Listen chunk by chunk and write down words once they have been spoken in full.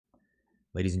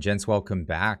Ladies and gents, welcome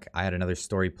back. I had another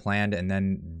story planned, and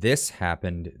then this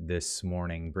happened this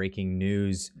morning. Breaking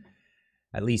news,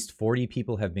 at least 40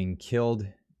 people have been killed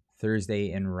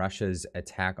Thursday in Russia's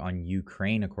attack on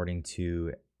Ukraine, according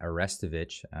to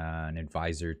Arestovich, an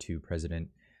advisor to President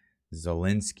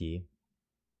Zelensky.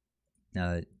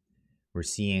 Now, we're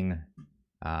seeing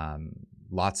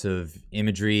lots of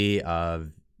imagery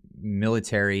of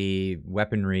military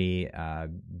weaponry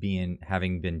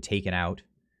having been taken out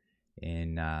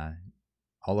in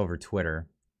all over Twitter.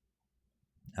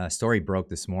 A story broke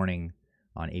this morning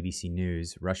on ABC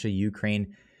News.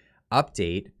 Russia-Ukraine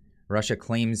update. Russia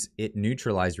claims it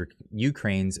neutralized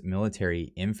Ukraine's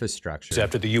military infrastructure.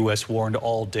 After the U.S. warned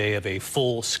all day of a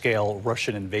full-scale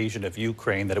Russian invasion of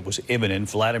Ukraine, that it was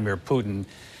imminent, Vladimir Putin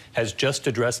has just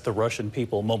addressed the Russian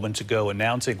people moments ago,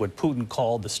 announcing what Putin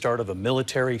called the start of a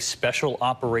military special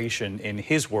operation, in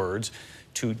his words,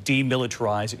 to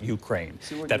demilitarize Ukraine,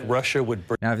 that Russia would...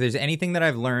 Now, if there's anything that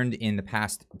I've learned in the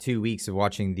past 2 weeks of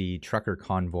watching the trucker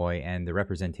convoy and the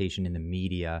representation in the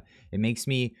media, it makes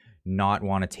me not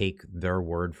want to take their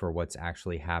word for what's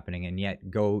actually happening, and yet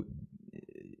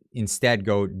instead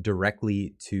go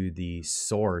directly to the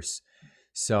source.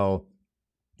 So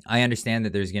I understand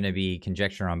that there's going to be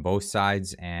conjecture on both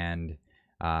sides, and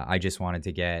I just wanted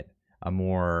to get a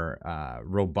more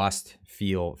robust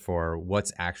feel for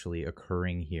what's actually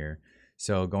occurring here.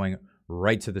 So going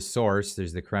right to the source,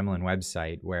 there's the Kremlin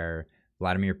website where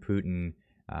Vladimir Putin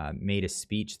made a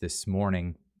speech this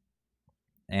morning,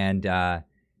 and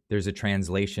there's a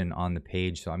translation on the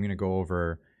page. So I'm going to go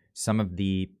over some of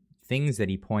the things that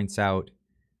he points out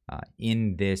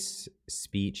in this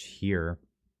speech here.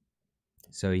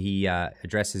 So he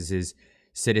addresses his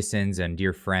citizens and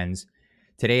dear friends.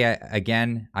 Today,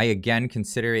 I again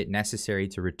consider it necessary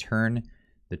to return to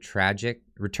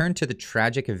the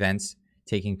tragic events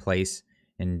taking place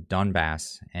in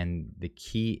Donbass and the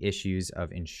key issues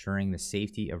of ensuring the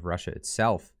safety of Russia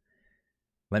itself.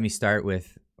 Let me start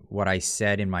with what I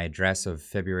said in my address of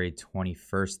February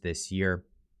 21st this year.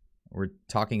 We're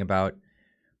talking about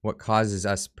what causes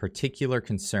us particular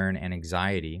concern and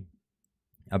anxiety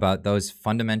about those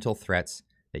fundamental threats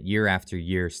that year after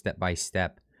year, step by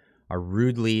step, are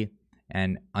rudely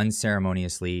and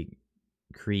unceremoniously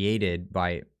created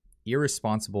by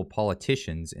irresponsible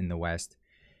politicians in the West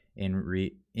in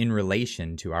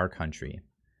relation to our country.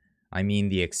 I mean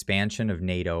the expansion of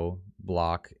NATO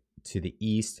bloc to the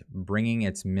east, bringing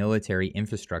its military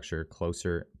infrastructure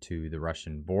closer to the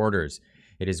Russian borders.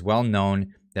 It is well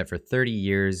known that for 30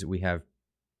 years we have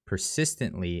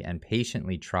persistently and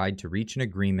patiently tried to reach an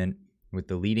agreement with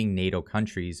the leading NATO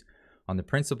countries on the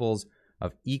principles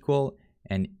of equal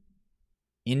and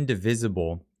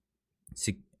indivisible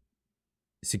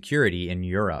security in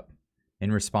Europe.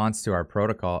 In response to our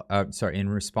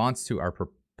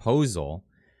proposal,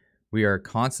 we are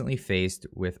constantly faced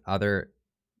with either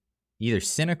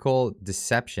cynical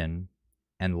deception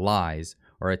and lies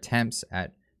or attempts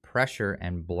at pressure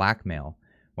and blackmail,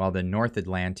 while the North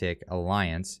Atlantic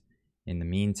Alliance, in the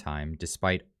meantime,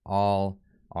 despite all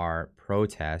our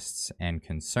protests and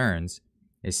concerns,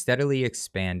 is steadily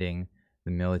expanding.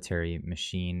 The military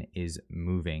machine is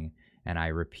moving, and I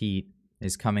repeat,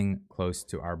 is coming close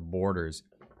to our borders.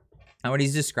 Now, what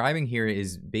he's describing here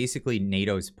is basically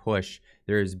NATO's push.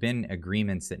 There's been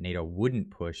agreements that NATO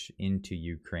wouldn't push into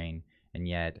Ukraine, and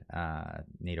yet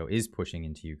NATO is pushing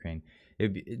into Ukraine.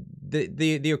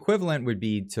 The equivalent would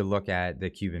be to look at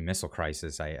the Cuban Missile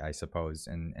Crisis, I suppose,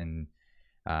 and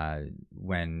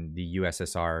when the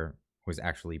USSR was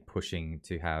actually pushing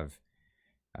to have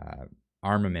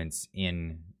armaments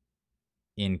in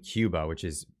Cuba, which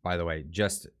is, by the way,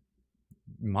 just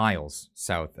miles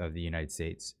south of the United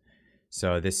States.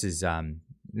 So this is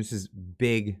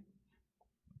big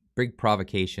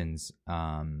provocations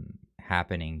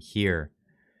happening here.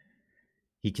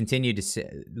 He continued to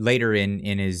say later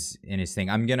in his thing.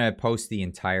 I'm gonna post the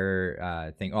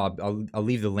entire thing. Oh, I'll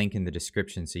leave the link in the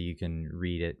description so you can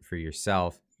read it for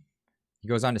yourself. He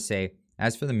goes on to say,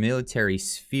 as for the military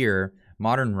sphere,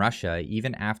 modern Russia,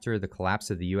 even after the collapse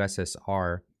of the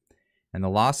USSR and the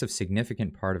loss of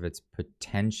significant part of its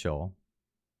potential,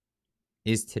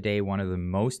 is today one of the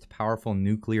most powerful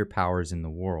nuclear powers in the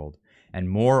world, and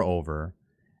moreover,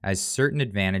 has certain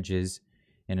advantages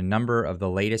in a number of the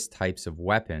latest types of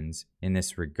weapons. In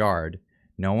this regard,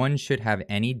 no one should have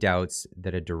any doubts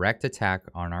that a direct attack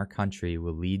on our country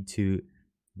will lead to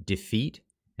defeat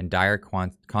and dire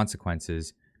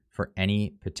consequences for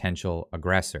any potential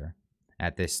aggressor.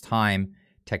 At this time,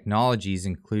 technologies,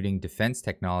 including defense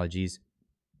technologies,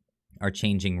 are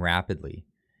changing rapidly.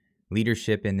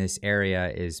 Leadership in this area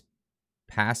is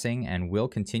passing and will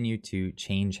continue to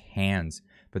change hands,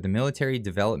 but the military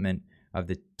development of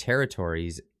the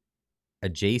territories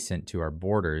adjacent to our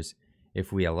borders,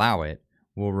 if we allow it,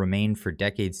 will remain for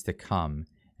decades to come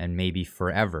and maybe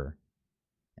forever,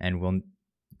 and will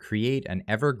create an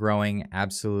ever-growing,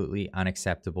 absolutely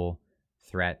unacceptable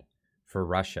threat for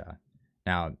Russia.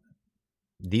 Now,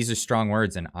 these are strong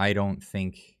words, and I don't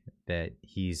think that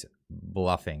he's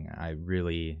bluffing. I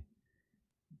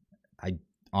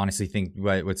honestly think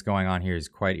what's going on here is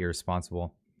quite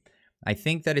irresponsible. I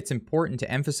think that it's important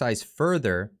to emphasize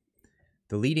further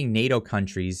the leading NATO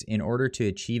countries, in order to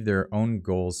achieve their own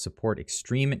goals, support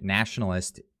extreme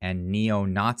nationalists and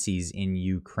neo-Nazis in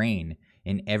Ukraine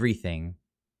in everything,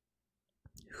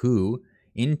 who,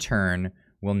 in turn,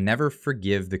 will never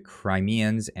forgive the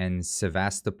Crimeans and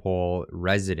Sevastopol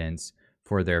residents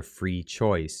for their free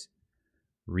choice,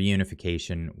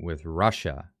 reunification with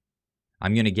Russia.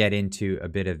 I'm going to get into a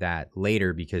bit of that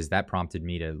later because that prompted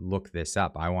me to look this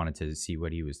up. I wanted to see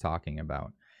what he was talking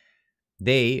about.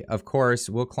 They, of course,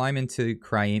 will climb into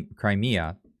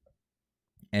Crimea,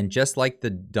 and just like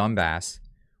the Donbass,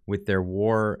 with their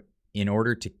war in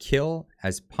order to kill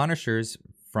as punishers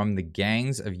from the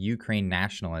gangs of Ukraine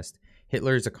nationalists,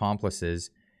 Hitler's accomplices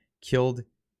killed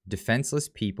defenseless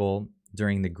people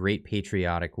during the Great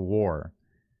Patriotic War.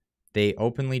 They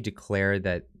openly declare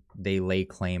that they lay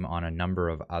claim on a number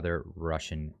of other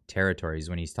Russian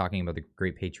territories. When he's talking about the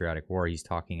Great Patriotic War, he's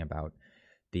talking about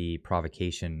the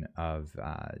provocation of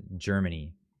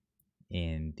Germany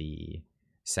in the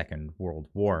Second World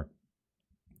War.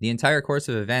 The entire course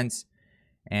of events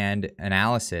and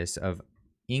analysis of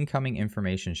incoming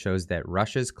information shows that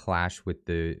Russia's clash with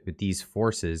these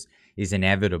forces is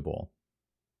inevitable.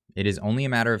 It is only a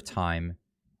matter of time.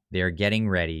 They are getting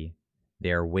ready.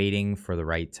 They are waiting for the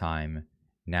right time.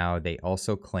 Now they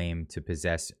also claim to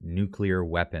possess nuclear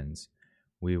weapons.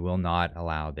 We will not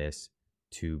allow this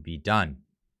to be done.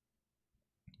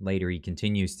 Later, he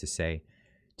continues to say,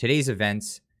 today's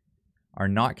events are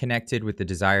not connected with the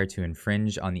desire to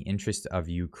infringe on the interest of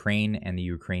Ukraine and the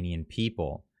Ukrainian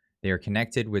people. They are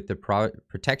connected with the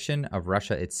protection of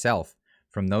Russia itself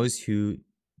from those who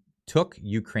took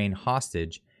Ukraine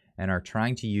hostage and are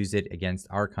trying to use it against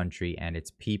our country and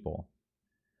its people.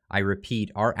 I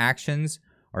repeat, our actions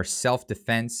are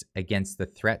self-defense against the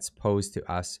threats posed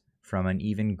to us from an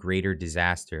even greater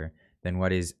disaster than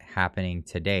what is happening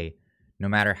today. No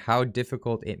matter how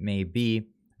difficult it may be,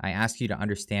 I ask you to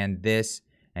understand this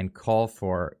and call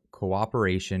for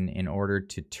cooperation in order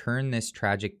to turn this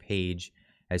tragic page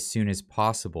as soon as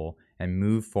possible and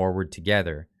move forward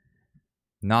together,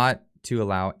 not to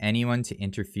allow anyone to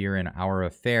interfere in our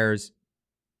affairs,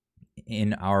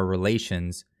 in our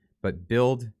relations, but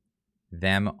build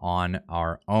them on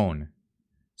our own,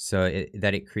 so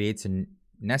that it creates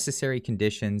necessary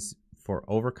conditions for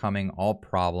overcoming all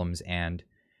problems and,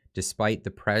 despite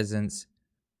the presence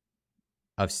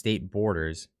of state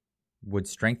borders, would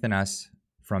strengthen us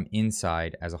from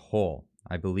inside as a whole.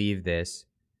 I believe this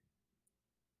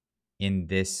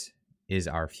is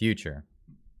our future.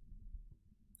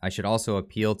 I should also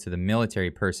appeal to the military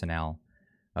personnel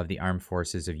of the armed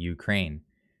forces of Ukraine.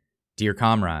 Dear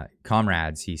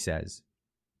comrades, he says,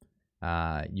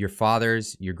 your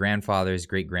fathers, your grandfathers,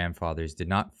 great-grandfathers did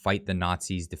not fight the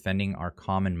Nazis defending our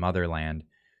common motherland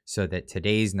so that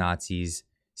today's Nazis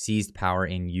seized power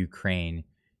in Ukraine.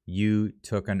 You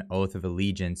took an oath of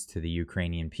allegiance to the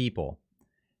Ukrainian people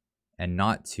and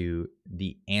not to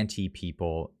the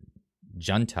anti-people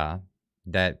junta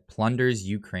that plunders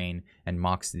Ukraine and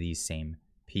mocks these same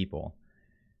people.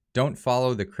 Don't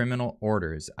follow the criminal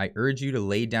orders. I urge you to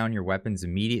lay down your weapons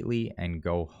immediately and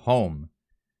go home.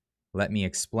 Let me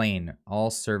explain. All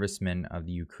servicemen of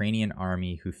the Ukrainian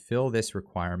army who fill this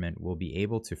requirement will be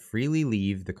able to freely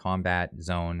leave the combat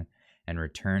zone and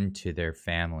return to their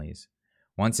families.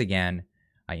 Once again,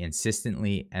 I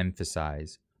insistently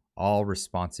emphasize all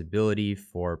responsibility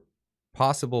for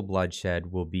possible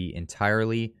bloodshed will be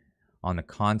entirely on the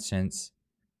conscience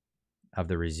of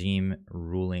the regime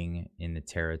ruling in the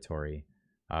territory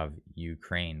of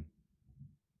Ukraine.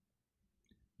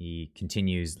 He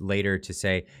continues later to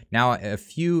say, now a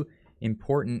few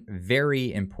important,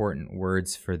 very important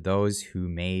words for those who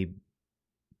may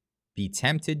be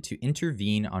tempted to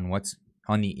intervene on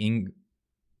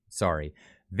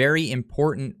very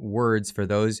important words for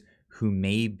those who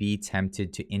may be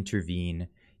tempted to intervene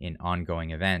in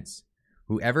ongoing events.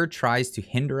 Whoever tries to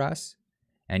hinder us,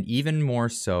 and even more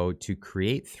so to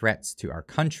create threats to our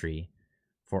country,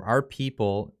 for our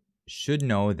people should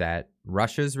know that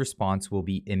Russia's response will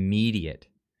be immediate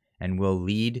and will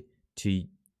lead to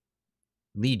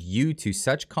lead you to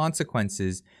such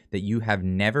consequences that you have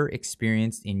never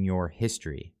experienced in your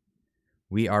history.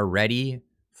 We are ready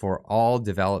for all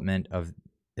development of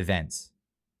events.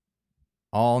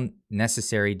 All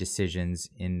necessary decisions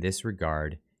in this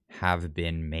regard have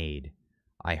been made.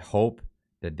 I hope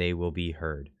that they will be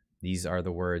heard. These are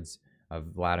the words of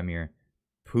Vladimir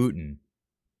Putin.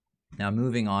 Now,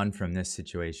 moving on from this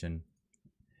situation,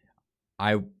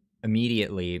 I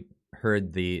immediately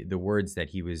heard the words that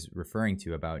he was referring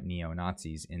to about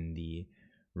neo-Nazis in the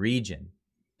region.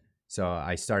 So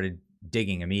I started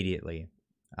digging immediately.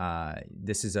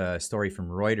 This is a story from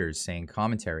Reuters saying,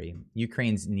 commentary,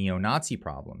 Ukraine's neo-Nazi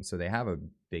problem. So they have a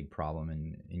big problem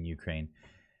in Ukraine.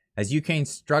 As Ukraine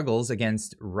struggles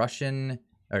against Russia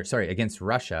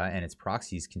and its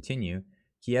proxies continue,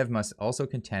 Kiev must also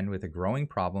contend with a growing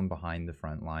problem behind the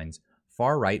front lines,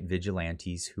 far-right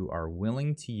vigilantes who are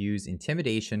willing to use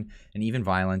intimidation and even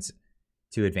violence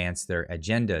to advance their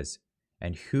agendas,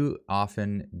 and who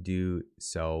often do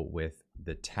so with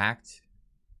the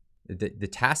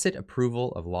tacit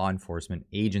approval of law enforcement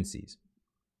agencies.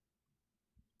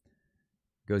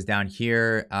 Goes down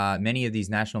here. Many of these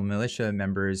national militia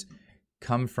members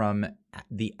come from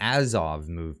the Azov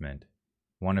movement,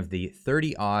 one of the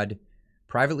 30-odd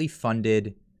privately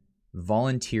funded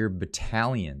volunteer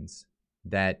battalions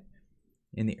that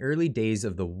in the early days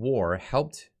of the war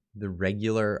helped the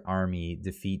regular army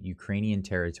defeat Ukrainian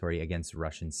territory against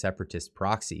Russian separatist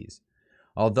proxies.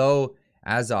 Although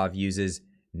Azov uses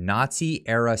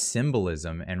Nazi-era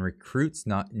symbolism and recruits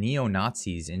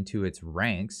neo-Nazis into its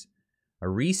ranks, a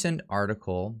recent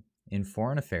article in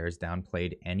Foreign Affairs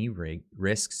downplayed any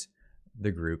risks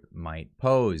the group might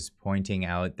pose, pointing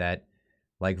out that,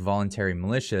 like voluntary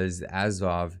militias, the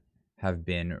Azov have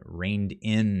been reined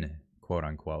in, quote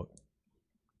unquote.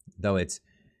 Though its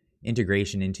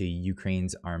integration into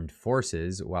Ukraine's armed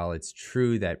forces, while it's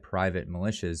true that private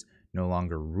militias no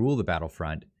longer rule the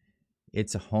battlefront,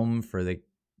 it's a home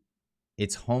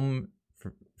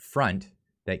front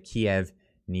that Kiev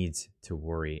needs to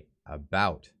worry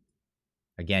about.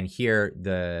 Again, here,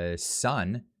 the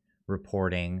Sun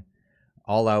reporting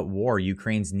all-out war,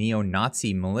 Ukraine's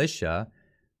neo-Nazi militia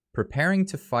preparing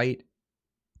to fight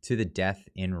to the death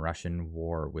in Russian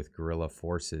war with guerrilla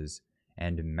forces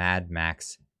and Mad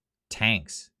Max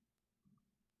tanks.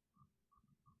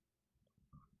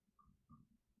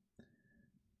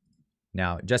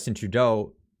 Now, Justin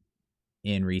Trudeau,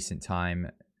 in recent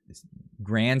time,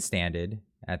 grandstanded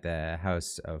at the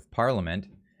House of Parliament,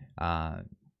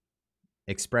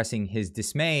 expressing his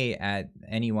dismay at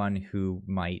anyone who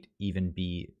might even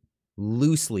be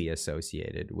loosely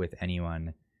associated with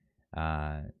anyone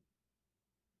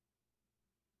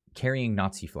carrying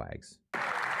Nazi flags.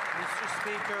 Mr.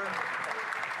 Speaker,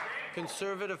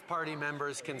 Conservative Party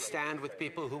members can stand with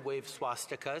people who wave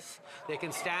swastikas. They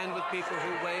can stand with people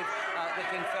who wave the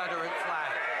Confederate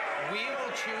flag. We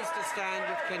will choose to stand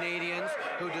with Canadians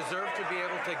who deserve to be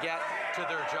able to get to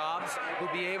their jobs, who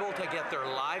be able to get their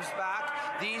lives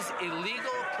back. These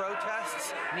illegal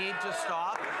protests need to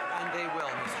stop, and they will,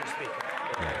 Mr. Speaker.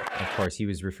 Yeah, of course, he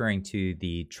was referring to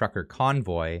the trucker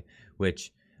convoy,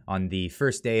 which on the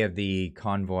first day of the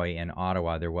convoy in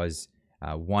Ottawa, there was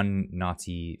one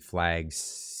Nazi flag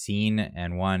seen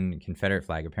and one Confederate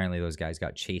flag. Apparently, those guys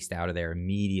got chased out of there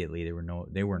immediately.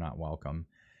 They were not welcome.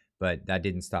 But that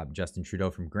didn't stop Justin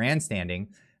Trudeau from grandstanding.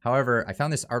 However, I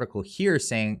found this article here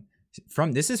saying,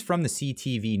 this is from the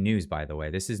CTV News, by the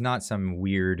way. This is not some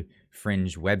weird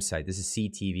fringe website. This is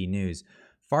CTV News.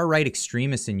 Far-right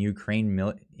extremists in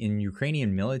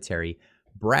Ukrainian military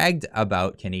bragged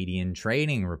about Canadian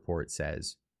training, report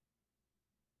says.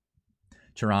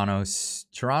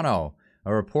 Toronto,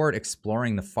 a report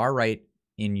exploring the far-right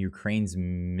in Ukraine's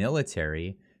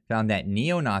military found that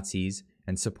neo-Nazis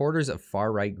and supporters of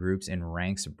far-right groups in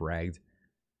ranks bragged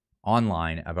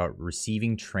online about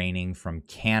receiving training from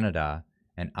Canada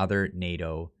and other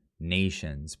NATO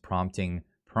nations, prompting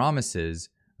promises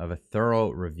of a thorough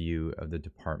review of the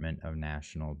Department of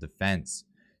National Defense.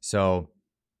 So,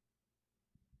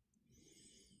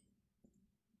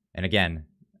 and again,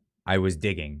 I was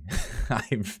digging.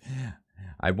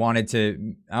 I wanted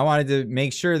to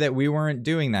make sure that we weren't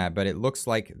doing that, but it looks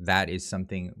like that is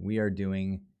something we are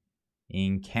doing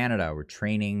in Canada. We're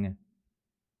training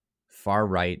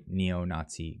far-right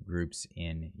neo-Nazi groups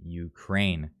in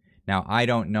Ukraine. Now, I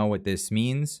don't know what this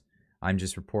means. I'm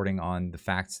just reporting on the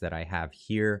facts that I have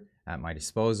here at my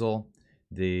disposal.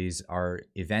 These are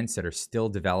events that are still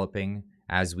developing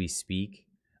as we speak.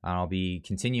 I'll be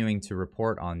continuing to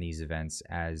report on these events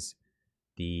as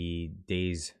the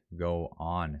days go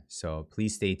on. So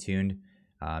please stay tuned.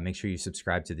 Make sure you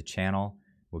subscribe to the channel.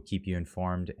 We'll keep you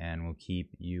informed and we'll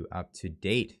keep you up to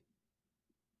date.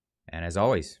 And as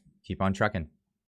always, keep on trucking.